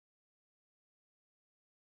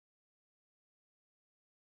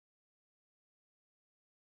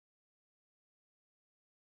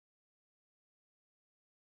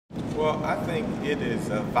Well, I think it is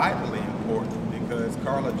vitally important because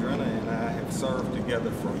Karla Drenner and I have served together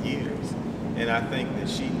for years, and I think that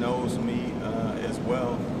she knows me as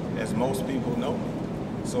well as most people know me.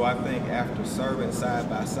 So I think after serving side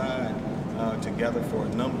by side together for a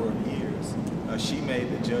number of years, she made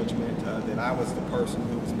the judgment that I was the person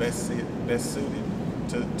who was best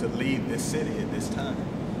suited to lead this city at this time.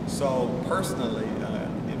 So personally,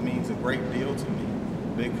 it means a great deal to me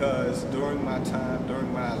because during my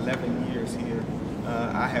 11 years here,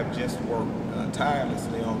 I have just worked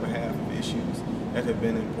tirelessly on behalf of issues that have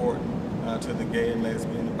been important to the gay and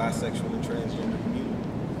lesbian, and bisexual and transgender community.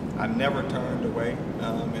 I never turned away,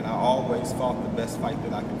 and I always fought the best fight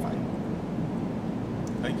that I could fight.